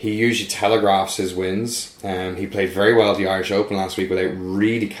 he usually telegraphs his wins. He played very well at the Irish Open last week without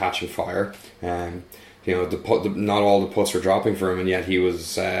really catching fire. Not all the putts were dropping for him, and yet he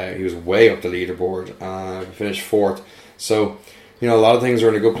was way up the leaderboard. Finished 4th. So, a lot of things are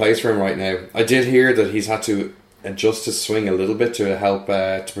in a good place for him right now. I did hear that he's had to adjust his swing a little bit to help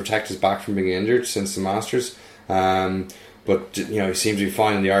to protect his back from being injured since the Masters. But he seemed to be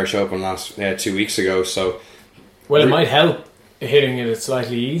fine in the Irish Open last 2 weeks ago. So, well, it might help hitting it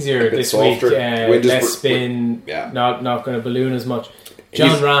slightly easier this week. Less spin, not going to balloon as much.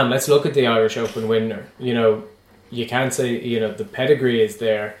 John Rahm, let's look at the Irish Open winner. You can't say the pedigree is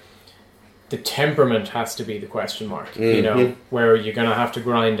there. The temperament has to be the question mark, where you're going to have to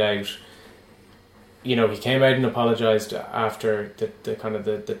grind out. He came out and apologised after the kind of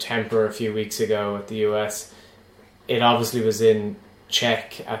the temper a few weeks ago at the US. It obviously was in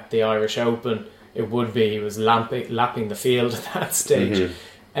check at the Irish Open. It would be, he was lapping the field at that stage.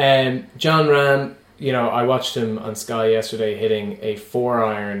 John Rahm, I watched him on Sky yesterday hitting a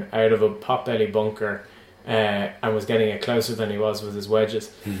 4-iron out of a potbelly bunker. And was getting it closer than he was with his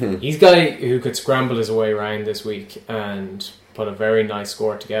wedges. He's a guy who could scramble his way around this week and put a very nice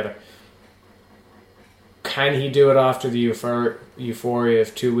score together. Can he do it after the euphoria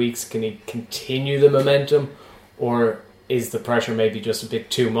of 2 weeks? Can he continue the momentum? Or is the pressure maybe just a bit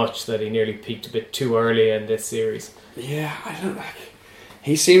too much that he nearly peaked a bit too early in this series? Yeah, I don't know.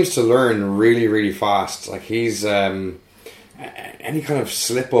 He seems to learn really, really fast. Like, he's... any kind of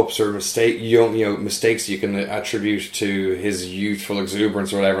slip-ups or mistakes you can attribute to his youthful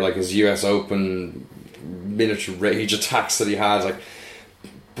exuberance or whatever, like his US Open miniature rage attacks that he had,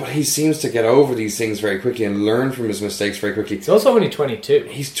 but he seems to get over these things very quickly and learn from his mistakes very quickly. He's also only 22.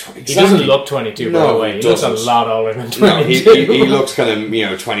 Exactly. He doesn't look 22, by the way. He looks a lot older than 22. No, he looks kind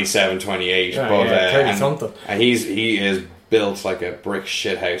of 27, 28, but 30 something. And he is built like a brick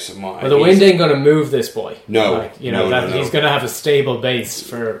shithouse. Well, the wind ain't going to move this boy. No, no. He's going to have a stable base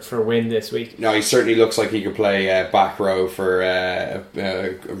for win this week. No, he certainly looks like he could play back row for a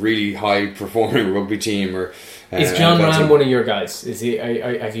really high performing rugby team. Or is John Rahm one of your guys? Is he?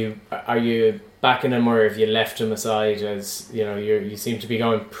 Are you backing him, or have you left him aside? As you seem to be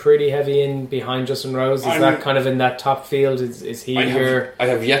going pretty heavy in behind Justin Rose. Is that kind of in that top field? Is he here? I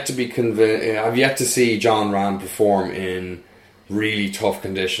have yet to be convinced. I've yet to see John Rahm perform in really tough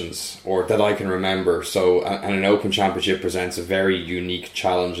conditions, or that I can remember. So, and an Open Championship presents a very unique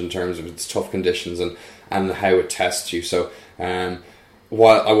challenge in terms of its tough conditions and how it tests you. So,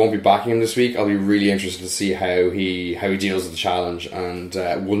 while I won't be backing him this week, I'll be really interested to see how he deals with the challenge, and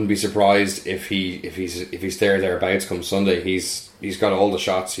wouldn't be surprised if he's thereabouts come Sunday. He's got all the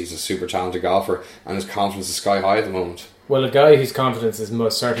shots. He's a super talented golfer, and his confidence is sky high at the moment. Well, a guy whose confidence is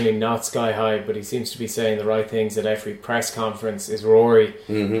most certainly not sky high, but he seems to be saying the right things at every press conference, is Rory.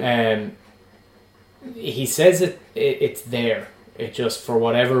 He says it's there. It just, for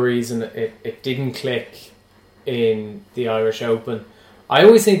whatever reason, it didn't click in the Irish Open. I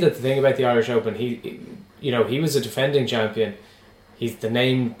always think that the thing about the Irish Open, he was a defending champion. He's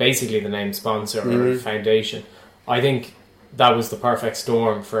basically the name sponsor or foundation. I think that was the perfect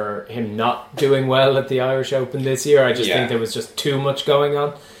storm for him not doing well at the Irish Open this year. I just think there was just too much going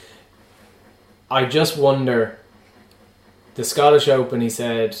on. I just wonder, the Scottish Open, he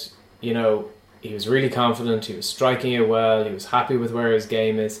said, he was really confident, he was striking it well, he was happy with where his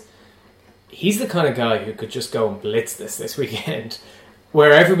game is. He's the kind of guy who could just go and blitz this weekend,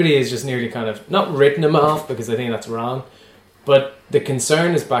 where everybody is just nearly kind of, not written him off, because I think that's wrong, but the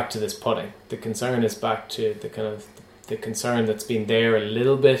concern is back to this putting. The concern is back to the concern that's been there a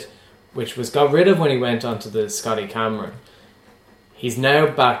little bit, which was got rid of when he went onto the Scotty Cameron. He's now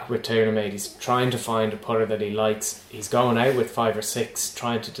back with TaylorMade. He's trying to find a putter that he likes. He's going out with 5 or 6,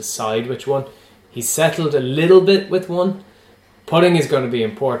 trying to decide which one. He's settled a little bit with one. Putting is going to be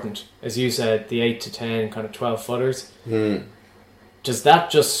important. As you said, the 8 to 10, kind of 12 footers. Does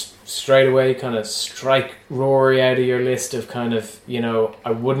that just straight away kind of strike Rory out of your list of kind of,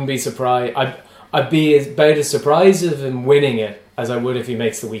 I wouldn't be surprised. I'd be about as surprised of him winning it as I would if he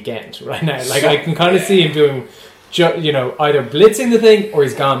makes the weekend right now. Like, I can kind of see him doing, either blitzing the thing or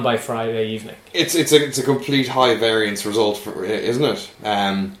he's gone by Friday evening. It's a complete high variance result, isn't it?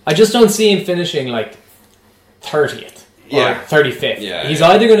 I just don't see him finishing like 30th or 35th. Yeah, he's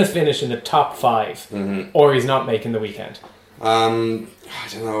either going to finish in the top 5 or he's not making the weekend. I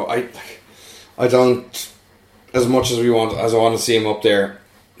don't know. I don't, as much as I want to see him up there.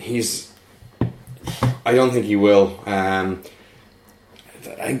 I don't think he will. I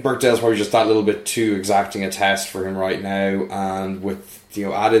think Birkdale's probably just that little bit too exacting a test for him right now, and with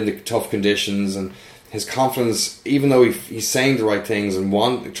add in the tough conditions and his confidence, even though he's saying the right things and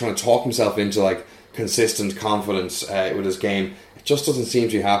trying to talk himself into like consistent confidence with his game, it just doesn't seem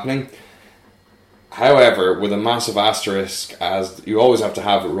to be happening. However, with a massive asterisk, as you always have to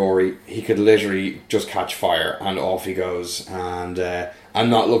have with Rory, he could literally just catch fire and off he goes and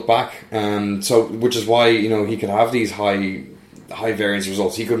not look back. So, which is why he could have these high variance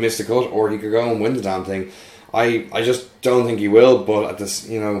results. He could miss the cut, or he could go and win the damn thing. I just don't think he will. But at this,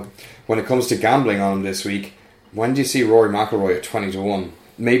 when it comes to gambling on him this week, when do you see Rory McIlroy at 20-1?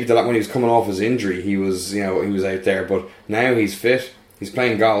 Maybe when he was coming off his injury, he was out there, but now he's fit. He's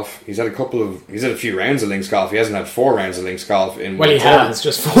playing golf. He's had a few rounds of links golf. He hasn't had 4 rounds of links golf in one tournament. Has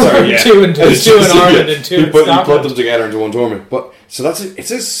just 4 2 in Ireland and 2 in Scotland. He put them together into one tournament. But so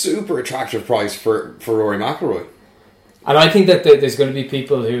it's a super attractive price for Rory McIlroy. And I think that there's going to be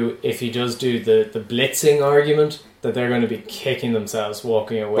people who, if he does do the blitzing argument, that they're going to be kicking themselves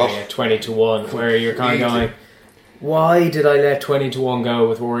walking away at 20-1, where you're kind of going, why did I let 20-1 go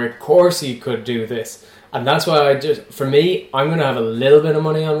with Rory? Of course he could do this. And that's why for me, I'm going to have a little bit of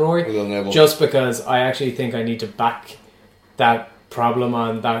money on Rory, just because I actually think I need to back that problem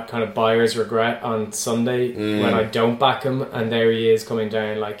on that kind of buyer's regret on Sunday when I don't back him, and there he is coming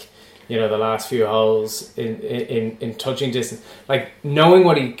down like, the last few holes in touching distance. Like, knowing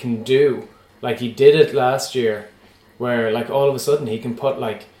what he can do, like he did it last year, where like all of a sudden he can put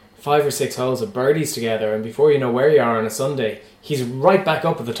like 5 or 6 holes of birdies together, and before you know where you are on a Sunday, he's right back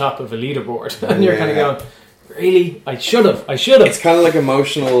up at the top of a leaderboard. And you're kind of going, really? I should have. It's kind of like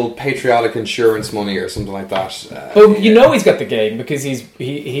emotional, patriotic insurance money or something like that. But he's got the game, because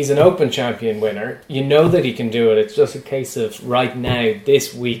he's an Open champion winner. You know that he can do it. It's just a case of right now,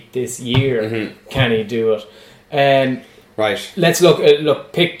 this week, this year, can he do it? Right. Let's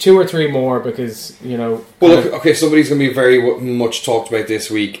look. Pick 2 or 3 more, because Well, look. Okay, somebody's going to be very much talked about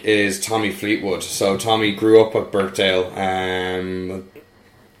this week is Tommy Fleetwood. So Tommy grew up at Birkdale.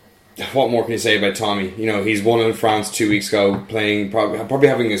 What more can you say about Tommy? He's won in France 2 weeks ago, playing probably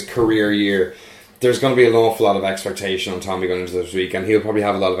having his career year. There's going to be an awful lot of expectation on Tommy going into this week, and he'll probably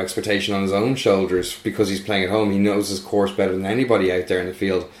have a lot of expectation on his own shoulders because he's playing at home. He knows his course better than anybody out there in the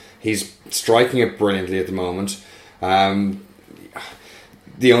field. He's striking it brilliantly at the moment.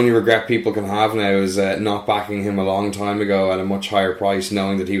 The only regret people can have now is not backing him a long time ago at a much higher price,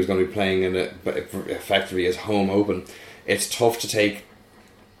 knowing that he was going to be playing in effectively his home Open. It's tough to take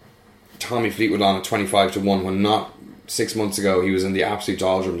Tommy Fleetwood on at 25-1 when not 6 months ago, he was in the absolute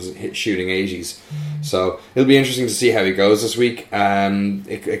doldrums, shooting 80s. So it'll be interesting to see how he goes this week.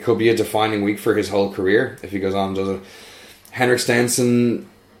 It could be a defining week for his whole career if he goes on and does it. Henrik Stenson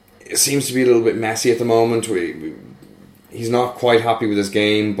seems to be a little bit messy at the moment. He's not quite happy with his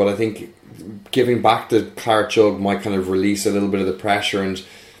game, but I think giving back the Claret Jug might kind of release a little bit of the pressure and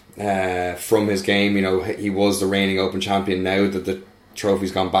from his game. You know, he was the reigning Open champion. Now that the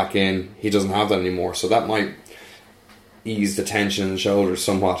trophy's gone back in, he doesn't have that anymore, so that might ease the tension in the shoulders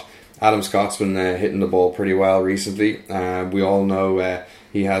somewhat. Adam Scott's been hitting the ball pretty well recently. We all know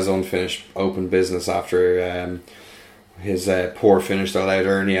he has unfinished Open business after his poor finish that allowed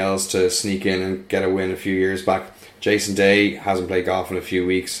Ernie Els to sneak in and get a win a few years back. Jason Day hasn't played golf in a few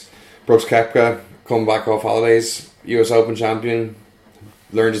weeks. Brooks Koepka, come back off holidays, US Open champion,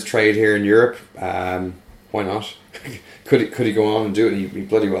 learned his trade here in Europe. Why not? Could he go on and do it? He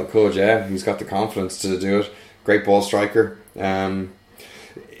bloody well could, yeah. He's got the confidence to do it. Great ball striker.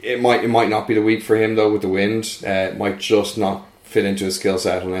 It might not be the week for him though with the wind. It might just not fit into his skill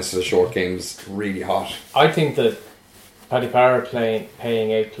set unless the short game's really hot. I think that Paddy Power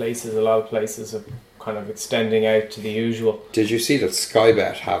paying 8 places, a lot of places are kind of extending out to the usual. Did you see that Sky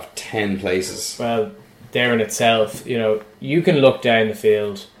Bet have 10 places? Well, there in itself, you know, you can look down the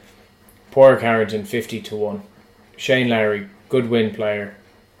field. Padraig Harrington 50-1, Shane Lowry, good win player,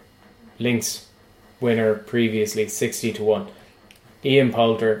 Lynx winner previously 60-1, Ian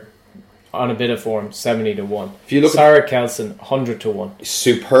Poulter on a bit of form 70-1. If you look Sarah Kelson 100-1,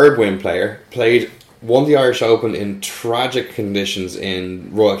 superb win player, won the Irish Open in tragic conditions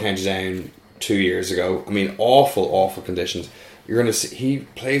in Royal County Down 2 years ago. I mean, awful conditions. You're going to see he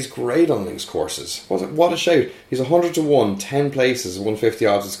plays great on links courses. What a shout! He's 100-1, 10 places, 150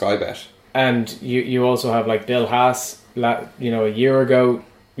 odds at Sky Bet. And you also have like Bill Haas. You know, a year ago,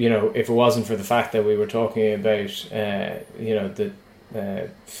 you know, if it wasn't for the fact that we were talking about, you know, the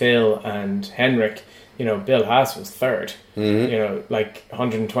Phil and Henrik, you know, Bill Haas was third. Mm-hmm. You know, like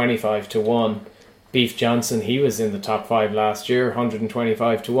 125-1. Beef Johnson, he was in the top 5 last year,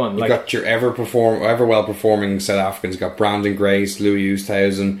 125-1. You got your ever well performing South Africans. You got Brandon Grace, Louis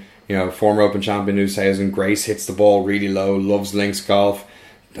Oosthuizen, you know, former Open champion Oosthuizen. Grace hits the ball really low, loves links golf,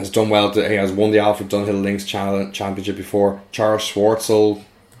 has done well. He has won the Alfred Dunhill Links Championship before. Charles Schwartzel,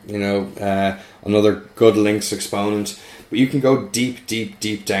 you know, another good links exponent. But you can go deep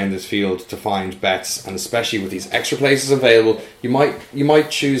down this field to find bets, and especially with these extra places available, you might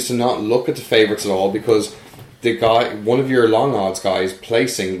choose to not look at the favourites at all, because the guy, one of your long odds guys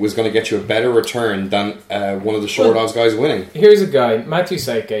placing, was going to get you a better return than one of the short odds guys winning. Here's a guy, Matthew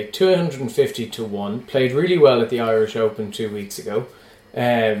Southgate, 250-1, played really well at the Irish Open 2 weeks ago.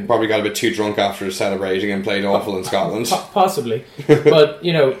 Probably got a bit too drunk after celebrating and played awful in Scotland. Possibly, but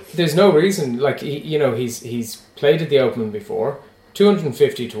you know, there's no reason. Like he's played at the Open before,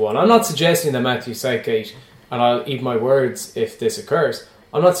 250-1. I'm not suggesting that Matthew Southgate, and I'll eat my words if this occurs,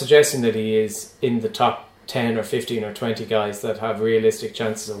 I'm not suggesting that he is in the top 10 or 15 or 20 guys that have realistic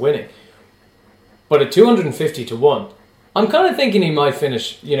chances of winning. But at 250-1, I'm kind of thinking he might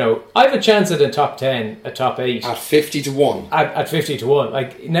finish, you know, I have a chance at a top 10, a top 8. At 50-1. At 50-1.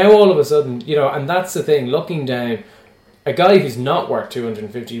 Like, now all of a sudden, you know, and that's the thing, looking down, a guy who's not worth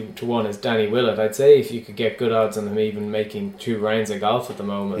 250-1 is Danny Willett. I'd say if you could get good odds on him even making 2 rounds of golf at the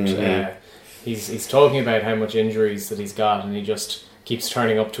moment. Mm-hmm. He's talking about how much injuries that he's got, and he just keeps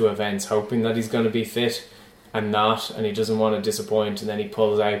turning up to events hoping that he's going to be fit and not, and he doesn't want to disappoint, and then he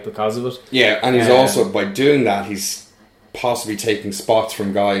pulls out because of it. Yeah, and he's also, by doing that, he's possibly taking spots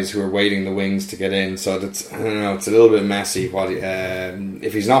from guys who are waiting in the wings to get in. So that's, I don't know, it's a little bit messy.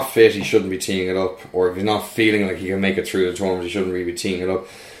 If he's not fit, he shouldn't be teeing it up, or if he's not feeling like he can make it through the tournament, he shouldn't really be teeing it up.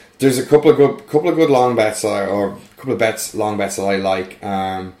 There's a couple of good long bets, or a couple of long bets that I like.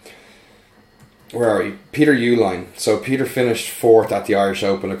 Where are we? Peter Uihlein. So Peter finished 4th at the Irish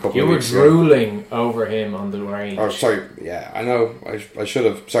Open a couple of weeks ago. You were drooling over him on the range. Oh, sorry. Yeah, I know. I should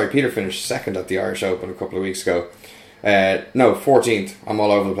have. Sorry, Peter finished 2nd at the Irish Open a couple of weeks ago. No, 14th. I'm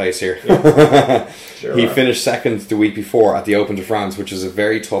all over the place here. Yeah. Sure. He finished 2nd the week before at the Open de France, which is a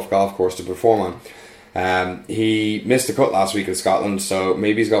very tough golf course to perform on. He missed the cut last week in Scotland, so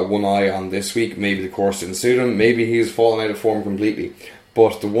maybe he's got one eye on this week. Maybe the course didn't suit him. Maybe he's fallen out of form completely.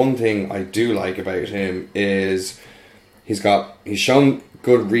 But the one thing I do like about him is he's shown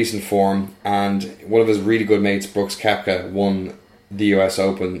good recent form, and one of his really good mates, Brooks Koepka, won the US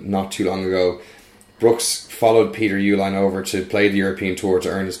Open not too long ago. Brooks followed Peter Uihlein over to play the European Tour to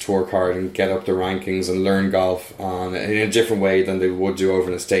earn his tour card and get up the rankings and learn golf in a different way than they would do over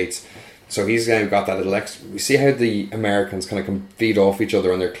in the States. So he's now got that little extra. We see how the Americans kind of can feed off each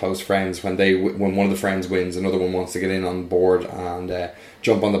other and their close friends. When one of the friends wins, another one wants to get in on board and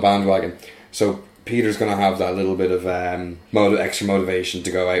jump on the bandwagon. So Peter's going to have that little bit of extra motivation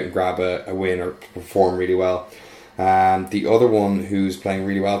to go out and grab a win or perform really well. The other one who's playing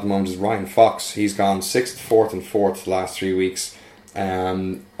really well at the moment is Ryan Fox. He's gone 6th, 4th and 4th the last 3 weeks.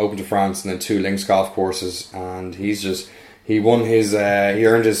 Open to France and then 2 links golf courses, and he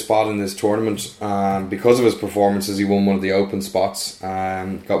earned his spot in this tournament because of his performances. He won one of the open spots,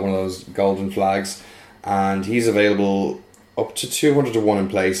 got one of those golden flags, and he's available up to 200 to 1 in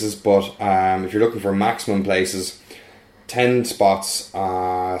places, but if you're looking for maximum places, 10 spots,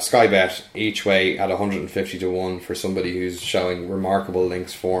 Sky Bet each way at 150 to 1 for somebody who's showing remarkable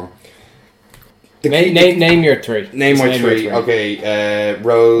links form. Name your 3. Name my 3. Okay,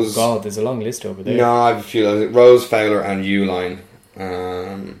 Rose. Oh God, there's a long list over there. No, I have a few. Rose, Fowler, and Uline.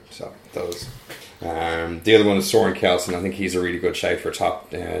 So those. The other one is Soren Kjeldsen. I think he's a really good shout for top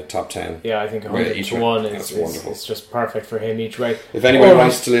 10. Yeah, I think 100 to 1 is just perfect for him each way. If anyone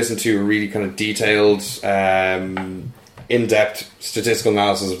wants to listen to a really kind of detailed, in-depth statistical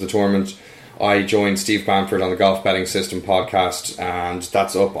analysis of the tournament, I joined Steve Bamford on the Golf Betting System podcast, and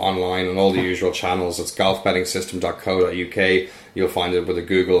that's up online on all the usual channels. It's golfbettingsystem.co.uk. You'll find it with a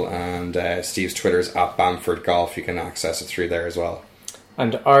Google, and Steve's Twitter is @BamfordGolf. You can access it through there as well.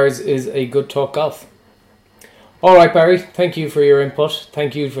 And ours is A Good Talk Golf. Alright, Barry, thank you for your input.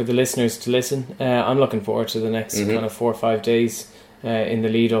 Thank you for the listeners to listen. I'm looking forward to the next kind of 4 or 5 days in the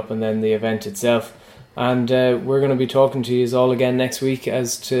lead up and then the event itself. And we're going to be talking to you all again next week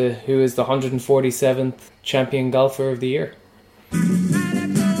as to who is the 147th champion golfer of the year.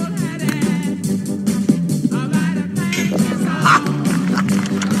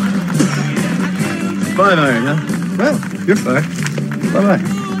 Five iron, huh? Well, you're fine.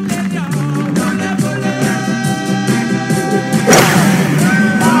 Bye-bye.